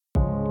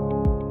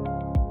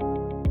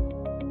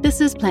This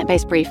is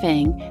Plant-Based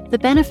Briefing, The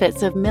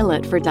Benefits of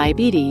Millet for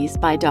Diabetes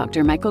by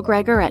Dr. Michael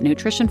Greger at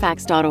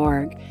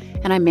nutritionfacts.org.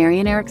 And I'm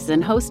Marian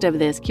Erickson, host of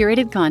this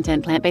curated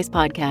content plant-based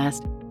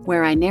podcast,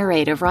 where I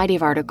narrate a variety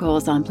of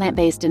articles on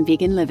plant-based and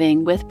vegan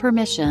living with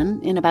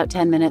permission in about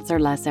 10 minutes or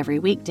less every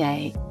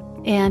weekday.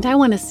 And I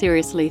want to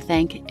seriously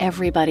thank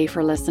everybody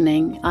for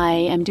listening. I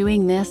am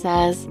doing this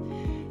as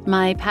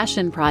my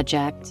passion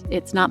project.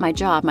 It's not my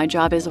job. My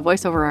job is a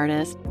voiceover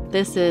artist.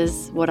 This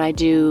is what I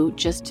do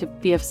just to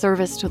be of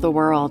service to the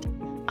world.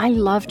 I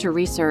love to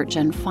research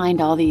and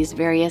find all these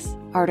various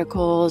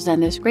articles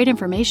and this great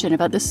information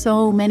about the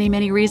so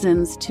many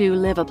reasons to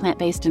live a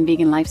plant-based and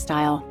vegan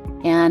lifestyle.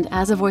 And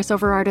as a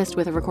voiceover artist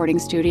with a recording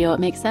studio,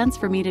 it makes sense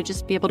for me to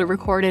just be able to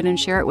record it and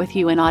share it with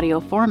you in audio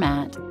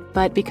format.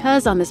 But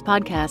because on this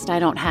podcast I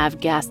don't have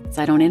guests,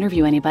 I don't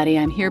interview anybody,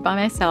 I'm here by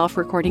myself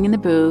recording in the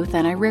booth,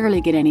 and I rarely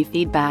get any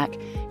feedback.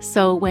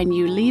 So when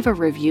you leave a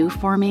review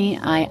for me,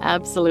 I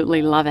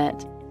absolutely love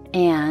it.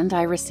 And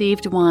I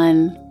received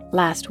one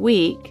last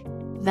week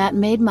that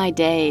made my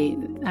day,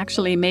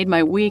 actually made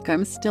my week.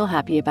 I'm still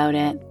happy about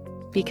it.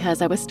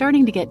 Because I was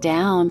starting to get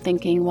down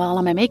thinking, well,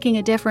 am I making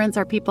a difference?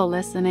 Are people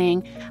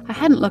listening? I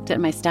hadn't looked at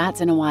my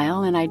stats in a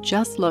while, and I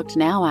just looked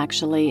now,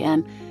 actually,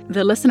 and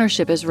the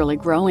listenership is really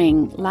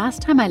growing.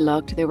 Last time I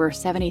looked, there were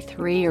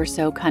 73 or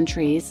so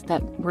countries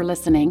that were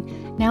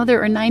listening. Now there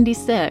are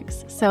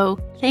 96. So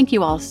thank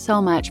you all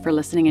so much for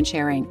listening and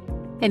sharing.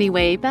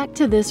 Anyway, back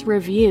to this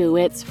review.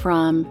 It's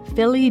from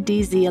Philly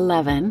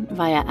DZ11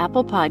 via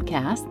Apple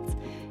Podcasts,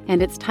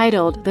 and it's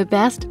titled The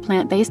Best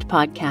Plant-Based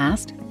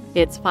Podcast.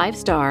 It's 5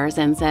 stars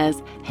and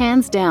says,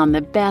 hands down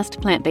the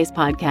best plant-based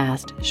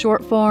podcast.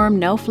 Short form,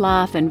 no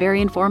fluff, and very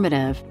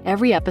informative.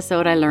 Every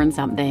episode I learn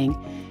something.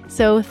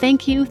 So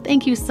thank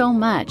you so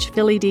much,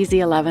 Philly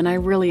DZ11. I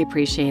really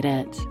appreciate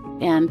it.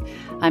 And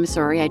I'm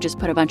sorry, I just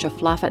put a bunch of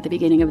fluff at the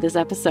beginning of this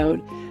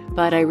episode,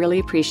 but I really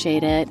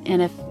appreciate it.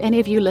 And if any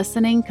of you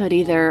listening could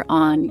either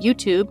on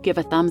YouTube give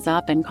a thumbs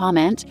up and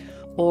comment,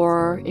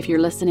 or if you're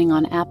listening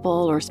on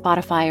Apple or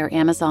Spotify or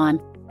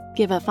Amazon,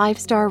 give a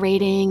 5-star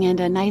rating and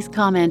a nice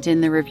comment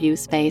in the review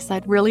space.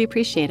 I'd really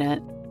appreciate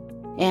it.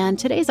 And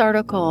today's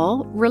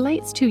article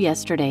relates to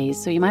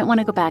yesterday's, so you might want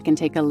to go back and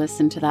take a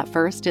listen to that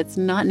first. It's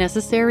not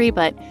necessary,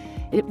 but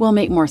it will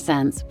make more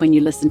sense when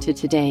you listen to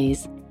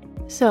today's.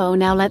 So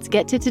now let's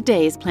get to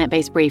today's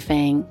plant-based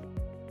briefing.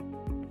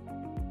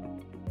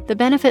 The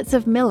Benefits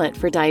of Millet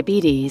for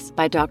Diabetes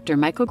by Dr.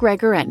 Michael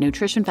Greger at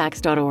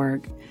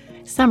nutritionfacts.org.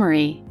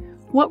 Summary.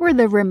 What were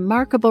the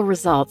remarkable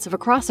results of a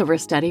crossover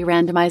study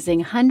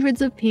randomizing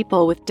hundreds of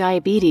people with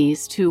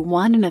diabetes to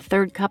 1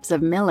 1/3 cups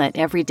of millet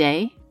every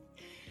day?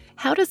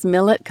 How does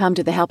millet come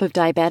to the help of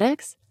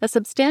diabetics? A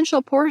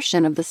substantial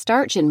portion of the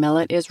starch in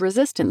millet is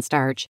resistant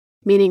starch,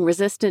 meaning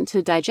resistant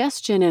to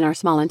digestion in our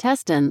small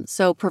intestine,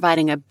 so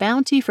providing a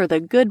bounty for the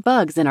good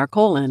bugs in our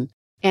colon,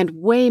 and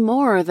way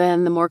more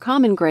than the more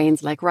common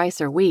grains like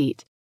rice or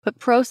wheat. But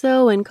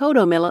proso and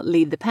kodo millet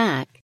lead the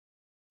pack.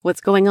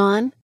 What's going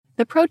on?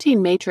 The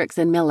protein matrix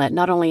in millet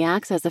not only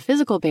acts as a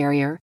physical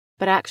barrier,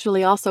 but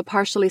actually also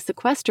partially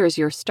sequesters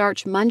your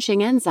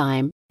starch-munching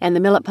enzyme, and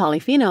the millet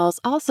polyphenols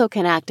also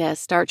can act as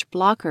starch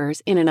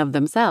blockers in and of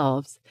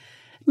themselves.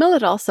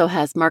 Millet also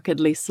has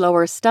markedly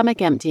slower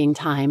stomach emptying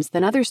times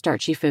than other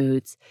starchy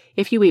foods.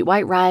 If you eat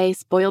white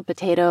rice, boiled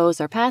potatoes,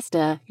 or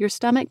pasta, your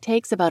stomach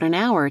takes about an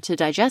hour to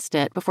digest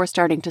it before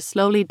starting to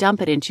slowly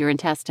dump it into your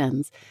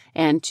intestines,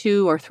 and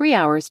 2 or 3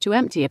 hours to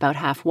empty about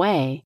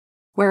halfway.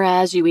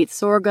 Whereas you eat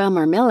sorghum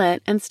or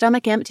millet, and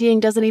stomach emptying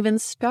doesn't even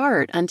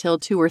start until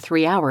 2 or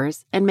 3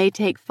 hours, and may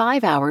take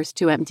 5 hours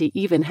to empty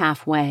even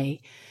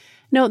halfway.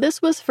 No,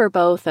 this was for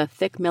both a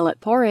thick millet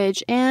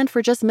porridge and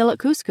for just millet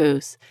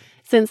couscous.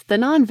 Since the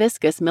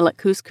non-viscous millet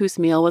couscous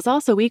meal was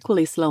also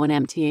equally slow in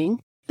emptying,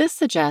 this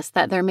suggests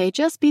that there may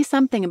just be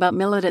something about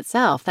millet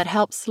itself that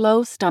helps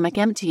slow stomach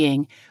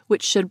emptying,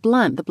 which should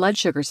blunt the blood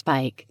sugar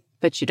spike.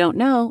 But you don't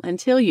know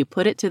until you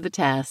put it to the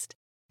test.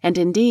 And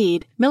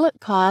indeed, millet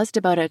caused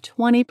about a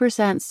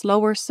 20%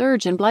 slower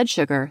surge in blood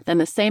sugar than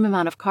the same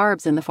amount of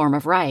carbs in the form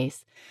of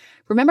rice.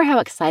 Remember how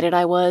excited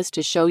I was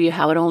to show you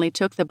how it only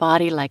took the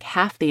body like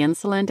half the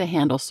insulin to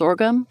handle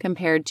sorghum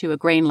compared to a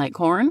grain like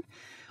corn?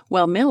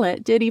 Well,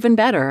 millet did even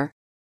better.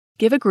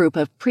 Give a group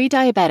of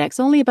pre-diabetics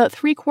only about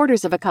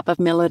 3/4 of a cup of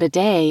millet a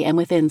day, and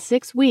within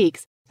 6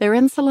 weeks, their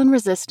insulin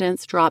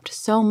resistance dropped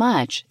so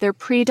much, their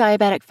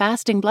pre-diabetic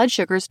fasting blood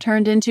sugars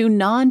turned into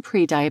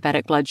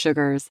non-pre-diabetic blood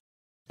sugars.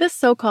 This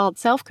so-called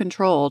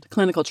self-controlled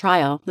clinical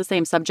trial, the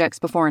same subjects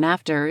before and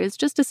after, is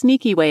just a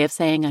sneaky way of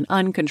saying an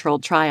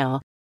uncontrolled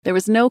trial. There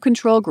was no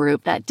control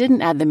group that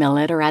didn't add the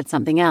millet or add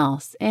something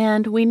else,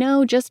 and we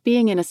know just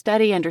being in a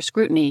study under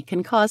scrutiny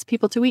can cause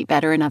people to eat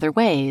better in other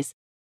ways.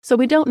 So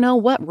we don't know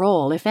what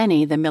role, if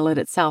any, the millet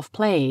itself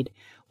played.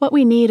 What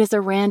we need is a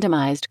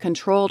randomized,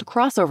 controlled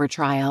crossover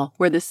trial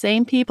where the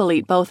same people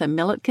eat both a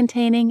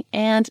millet-containing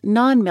and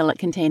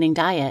non-millet-containing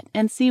diet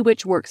and see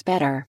which works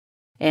better.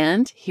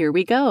 And here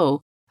we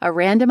go. a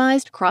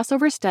randomized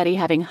crossover study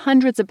having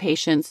hundreds of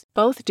patients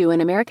both do an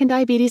American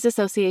Diabetes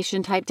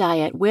Association type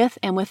diet with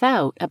and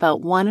without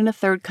about 1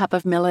 1/3 cup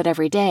of millet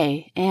every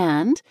day,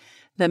 and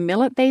the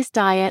millet-based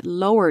diet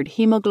lowered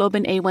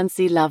hemoglobin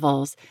A1C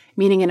levels,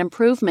 meaning an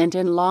improvement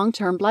in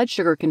long-term blood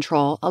sugar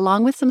control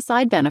along with some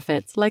side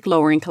benefits like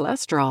lowering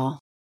cholesterol.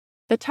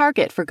 The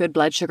target for good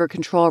blood sugar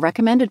control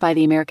recommended by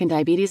the American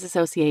Diabetes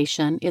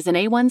Association is an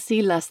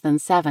A1C less than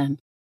 7.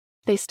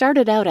 They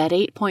started out at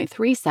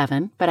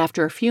 8.37, but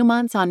after a few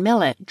months on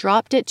millet,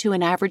 dropped it to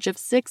an average of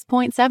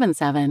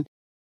 6.77.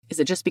 Is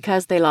it just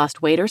because they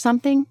lost weight or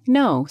something?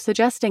 No,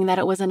 suggesting that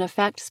it was an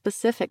effect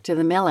specific to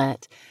the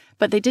millet.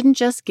 But they didn't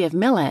just give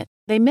millet.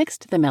 They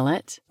mixed the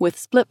millet with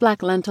split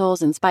black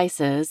lentils and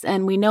spices,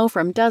 and we know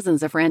from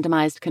dozens of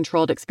randomized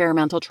controlled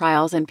experimental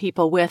trials in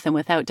people with and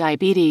without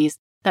diabetes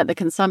that the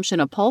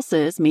consumption of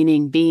pulses,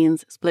 meaning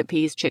beans, split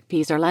peas,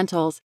 chickpeas, or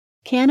lentils,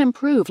 can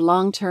improve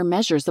long-term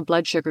measures of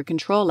blood sugar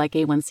control like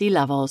A1C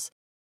levels.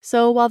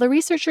 So while the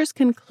researchers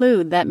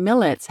conclude that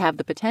millets have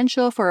the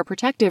potential for a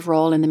protective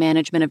role in the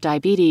management of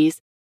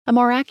diabetes, a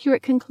more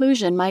accurate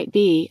conclusion might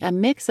be a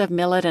mix of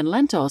millet and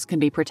lentils can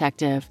be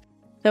protective.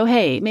 Though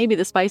hey, maybe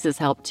the spices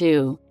help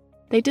too.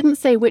 They didn't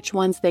say which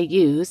ones they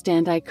used,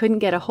 and I couldn't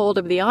get a hold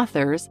of the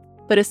authors,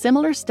 but a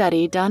similar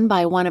study done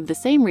by one of the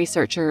same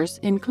researchers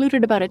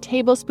included about a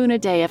tablespoon a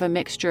day of a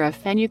mixture of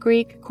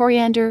fenugreek,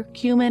 coriander,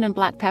 cumin, and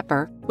black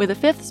pepper, with a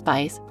fifth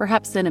spice,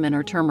 perhaps cinnamon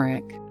or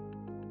turmeric.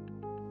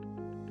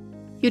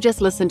 You just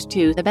listened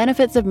to The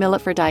Benefits of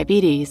Millet for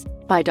Diabetes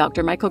by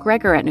Dr. Michael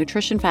Greger at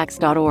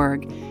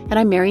nutritionfacts.org, and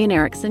I'm Marian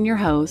Erickson, your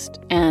host,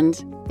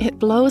 and it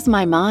blows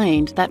my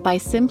mind that by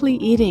simply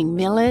eating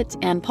millet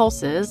and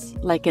pulses,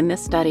 like in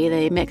this study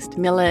they mixed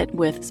millet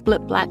with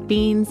split black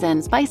beans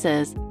and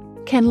spices,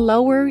 can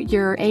lower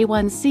your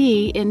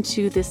A1C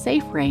into the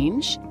safe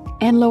range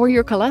and lower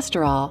your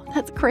cholesterol.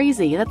 That's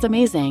crazy. That's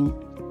amazing.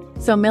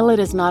 So millet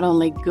is not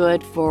only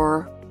good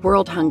for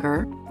world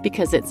hunger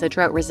because it's a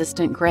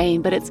drought-resistant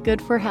grain, but it's good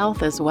for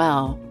health as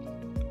well.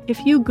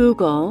 If you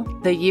Google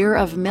the year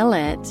of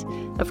millet,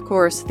 of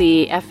course,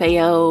 the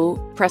FAO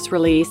press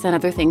release and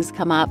other things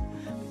come up,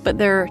 but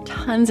there are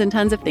tons and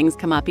tons of things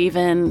come up,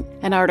 even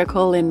an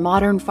article in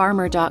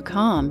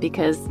modernfarmer.com,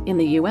 because in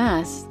the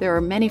U.S., there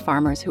are many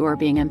farmers who are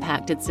being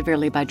impacted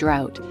severely by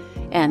drought,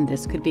 and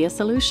this could be a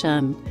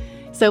solution.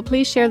 So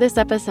please share this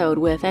episode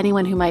with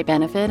anyone who might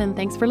benefit, and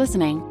thanks for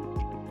listening.